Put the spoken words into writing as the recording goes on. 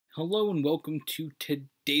Hello and welcome to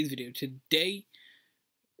today's video. Today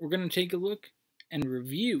we're going to take a look and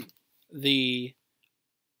review the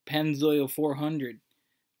Pennzoil 400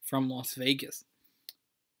 from Las Vegas.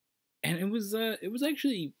 And it was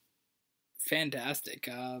actually fantastic.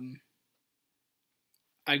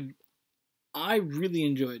 I really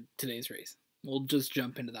enjoyed today's race. We'll just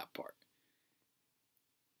jump into that part.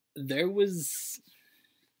 There was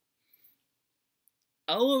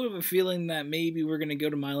a little bit of a feeling that maybe we're going to go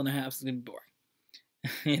to mile and a half, it's going to be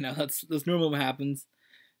boring. That's normal what happens,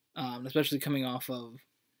 especially coming off of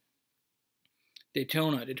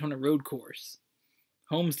Daytona road course.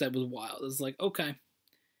 Homestead was wild. It's like, okay,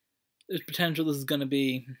 there's potential this is going to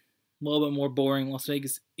be a little bit more boring. Las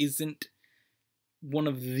Vegas isn't one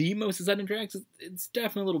of the most exciting tracks. It's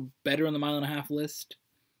definitely a little better on the mile and a half list,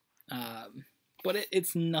 but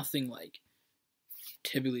it's nothing like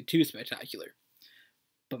typically too spectacular.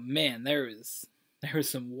 But man, there was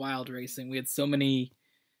some wild racing. We had so many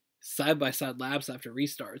side-by-side laps after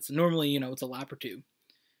restarts. Normally, it's a lap or two.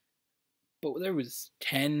 But there was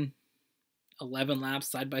 10, 11 laps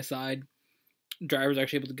side-by-side. Drivers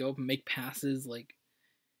actually able to go up and make passes. Like,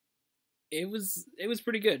 it was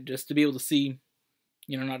pretty good just to be able to see,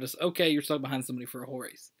 not just, okay, you're stuck behind somebody for a whole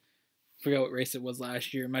race. I forgot what race it was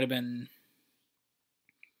last year. It might have been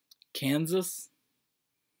Kansas,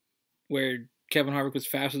 where Kevin Harvick was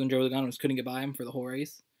faster than Joe Logano and just couldn't get by him for the whole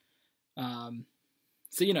race. So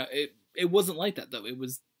it wasn't like that, though. It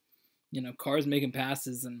was, cars making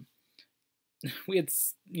passes, and we had,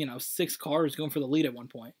 6 cars going for the lead at one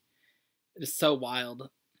point. It is so wild.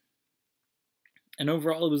 And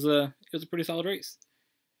overall, it was a pretty solid race.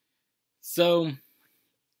 So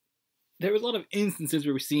there was a lot of instances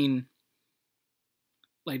where we've seen,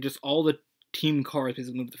 like, just all the team cars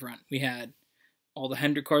basically move to the front. We had all the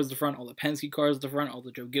Hendrick cars at the front, all the Penske cars at the front, all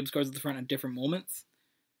the Joe Gibbs cars at the front at different moments.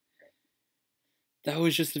 That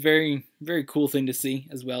was just a very, very cool thing to see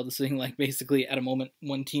as well. To seeing, like, basically at a moment,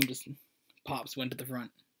 one team just went to the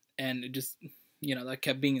front. And it just, that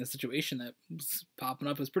kept being in a situation that was popping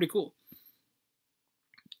up. It was pretty cool.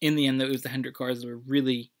 In the end, though, it was the Hendrick cars that were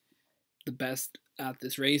really the best at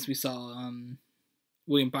this race. We saw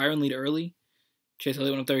William Byron lead early. Chase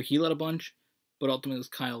Elliott went up there. He led a bunch. But ultimately, it was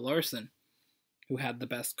Kyle Larson who had the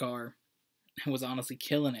best car and was honestly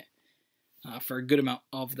killing it for a good amount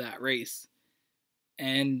of that race.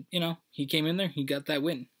 And, he came in there, he got that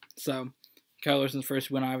win. So, Kyle Larson's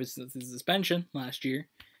first win, obviously, since his suspension last year.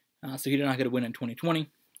 So, he did not get a win in 2020.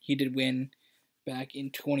 He did win back in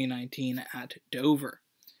 2019 at Dover.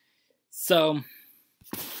 So,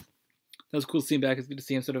 that was cool to see him back. It's good to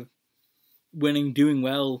see him sort of winning, doing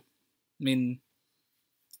well. I mean,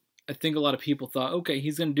 I think a lot of people thought, okay,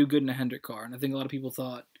 he's going to do good in a Hendrick car. And I think a lot of people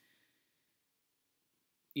thought,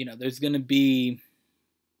 there's going to be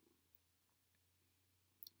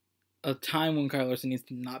a time when Kyle Larson needs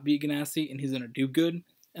to not be a Ganassi and he's going to do good.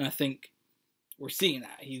 And I think we're seeing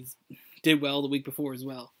that. He's did well the week before as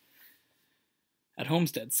well at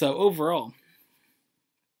Homestead. So overall,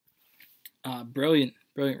 brilliant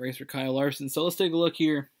race for Kyle Larson. So let's take a look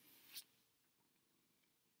here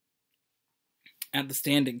at the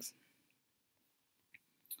standings.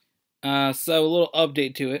 So a little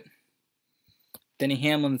update to it. Denny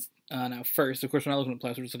Hamlin's now first. Of course, we're not looking at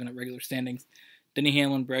playoffs, we're just looking at regular standings. Denny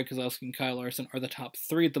Hamlin, Brad Keselowski, and Kyle Larson are the top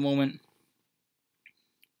 3 at the moment.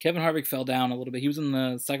 Kevin Harvick fell down a little bit. He was in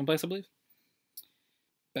the 2nd place, I believe.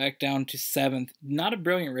 Back down to 7th. Not a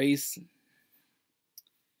brilliant race.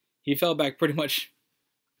 He fell back pretty much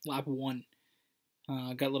lap 1.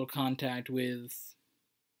 Got a little contact with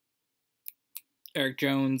Eric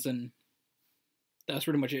Jones, and that's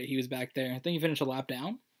pretty much it. He was back there. I think he finished a lap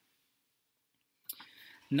down.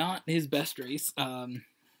 Not his best race.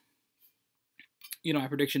 My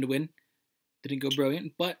prediction to win didn't go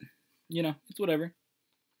brilliant, but, it's whatever.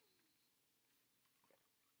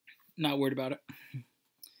 Not worried about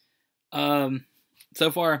it.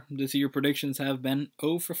 So far, this year predictions have been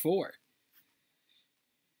 0 for 4.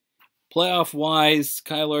 Playoff-wise,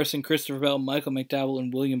 Kyle Larson, Christopher Bell, Michael McDowell,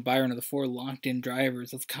 and William Byron are the 4 locked-in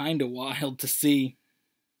drivers. That's kind of wild to see.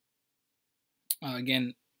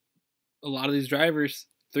 Again, a lot of these drivers,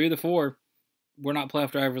 3 of the 4, were not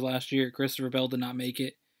playoff drivers last year. Christopher Bell did not make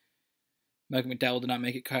it. Michael McDowell did not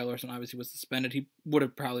make it. Kyle Larson obviously was suspended. He would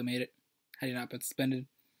have probably made it had he not been suspended.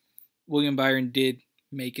 William Byron did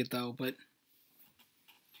make it, though, but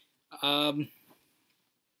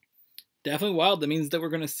definitely wild. That means that we're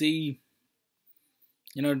going to see,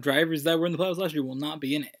 drivers that were in the playoffs last year will not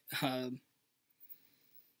be in it.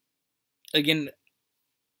 Again,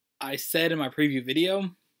 I said in my preview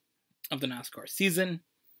video of the NASCAR season,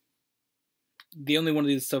 The only one of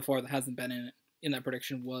these so far that hasn't been in that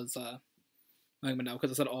prediction was Mike Mandel,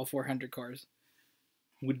 because I said all 400 cars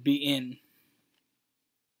would be in.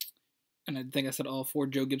 And I think I said all 4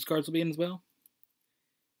 Joe Gibbs cars will be in as well.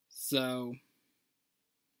 So,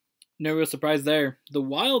 no real surprise there. The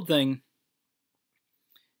wild thing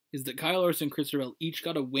is that Kyle Larson and Christopher Bell each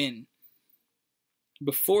got a win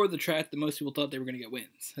before the track that most people thought they were going to get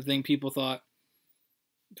wins. I think people thought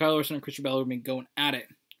Kyle Larson and Christopher Bell would be going at it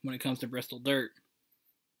when it comes to Bristol Dirt.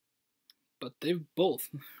 But they've both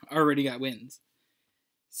already got wins.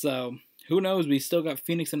 So, who knows? We still got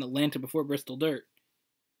Phoenix and Atlanta before Bristol Dirt.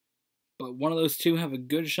 But one of those two have a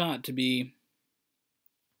good shot to be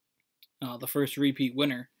the first repeat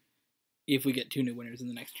winner if we get 2 new winners in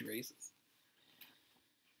the next 2 races.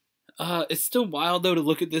 It's still wild, though, to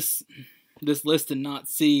look at this list and not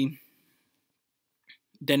see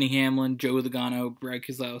Denny Hamlin, Joe Logano, Brad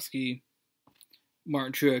Keselowski,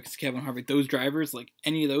 Martin Truex, Kevin Harvick. Those drivers, like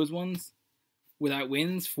any of those ones, without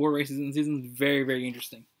wins, 4 races in the season is very, very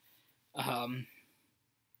interesting.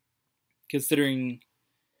 Considering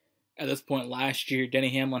at this point last year, Denny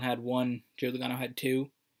Hamlin had 1, Joe Logano had 2. I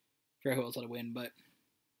forgot who else had a win, but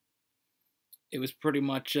it was pretty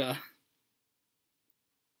much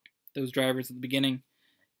those drivers at the beginning.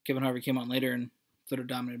 Kevin Harvick came on later and sort of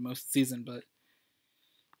dominated most of the season, but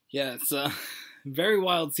yeah, it's a very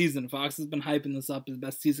wild season. Fox has been hyping this up as the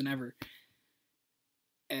best season ever,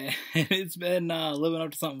 and it's been living up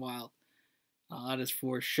to something wild. That is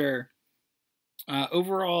for sure.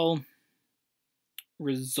 Overall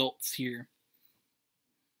results here.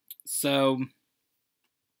 So,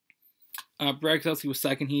 Brad Keselowski was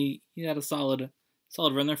second. He had a solid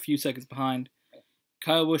run there, a few seconds behind.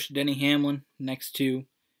 Kyle Busch, Denny Hamlin, next 2.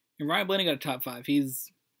 And Ryan Blaney got a top 5.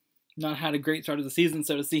 He's not had a great start of the season,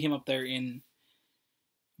 so to see him up there in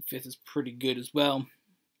 5th is pretty good as well.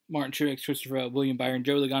 Martin Truex, Christopher Bell, William Byron,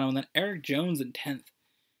 Joe Logano, and then Eric Jones in 10th.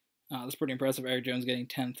 That's pretty impressive. Eric Jones getting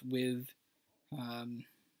 10th with,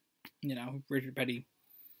 Richard Petty.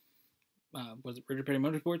 Was it Richard Petty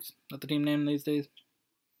Motorsports? Not the team name these days.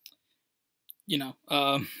 See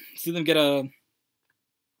them get a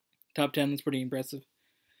top 10. That's pretty impressive.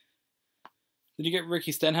 Did you get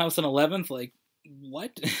Ricky Stenhouse in 11th? Like,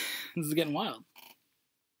 what? This is getting wild.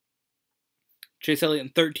 Chase Elliott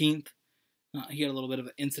in 13th. He had a little bit of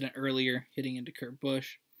an incident earlier, hitting into Kurt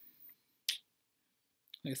Busch.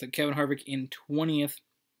 Like I said, Kevin Harvick in 20th.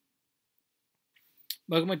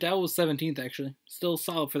 Michael McDowell was 17th, actually. Still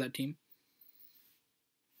solid for that team.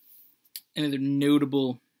 Another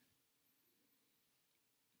notable...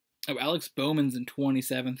 Alex Bowman's in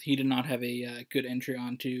 27th. He did not have a good entry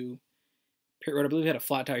onto pit road. I believe he had a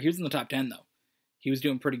flat tire. He was in the top 10, though. He was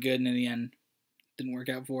doing pretty good, and in the end, didn't work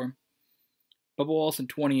out for him. Bubba Wallace in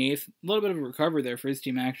 28th. A little bit of a recovery there for his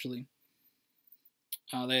team, actually.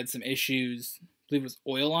 They had some issues. I believe it was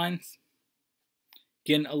oil lines.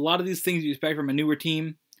 Again, a lot of these things you expect from a newer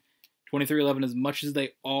team. 23-11, as much as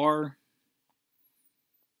they are,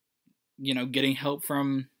 getting help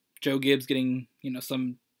from Joe Gibbs, getting,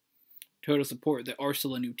 some total support, they are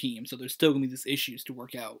still a new team, so there's still going to be these issues to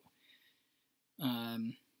work out.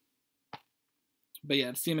 But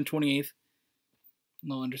yeah, to see him in 28th, a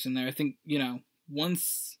little interesting there. I think,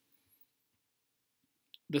 once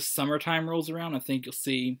the summertime rolls around, I think you'll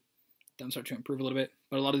see them start to improve a little bit.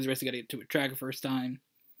 But a lot of these races got to get to a track a first time.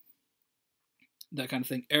 That kind of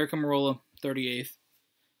thing. Eric Almirola, 38th.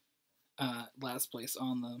 Last place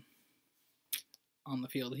on the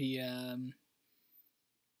field. He, I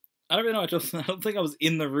don't really know. I don't think I was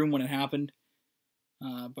in the room when it happened.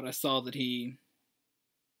 But I saw that he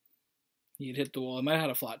had hit the wall. He might have had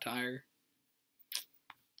a flat tire.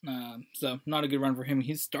 So, not a good run for him.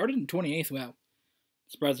 He started in 28th. Wow.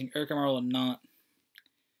 Surprising. Eric Almirola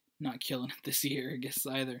not killing it this year, I guess,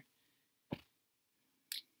 either.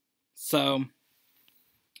 So,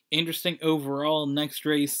 interesting overall. Next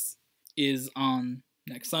race is on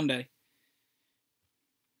next Sunday.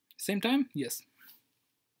 Same time? Yes.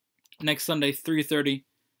 Next Sunday, 3:30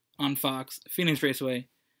 on Fox, Phoenix Raceway,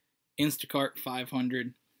 Instacart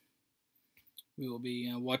 500. We will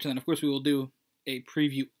be watching that. Of course, we will do a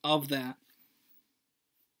preview of that.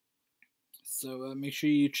 So make sure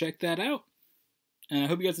you check that out. And I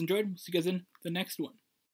hope you guys enjoyed. See you guys in the next one.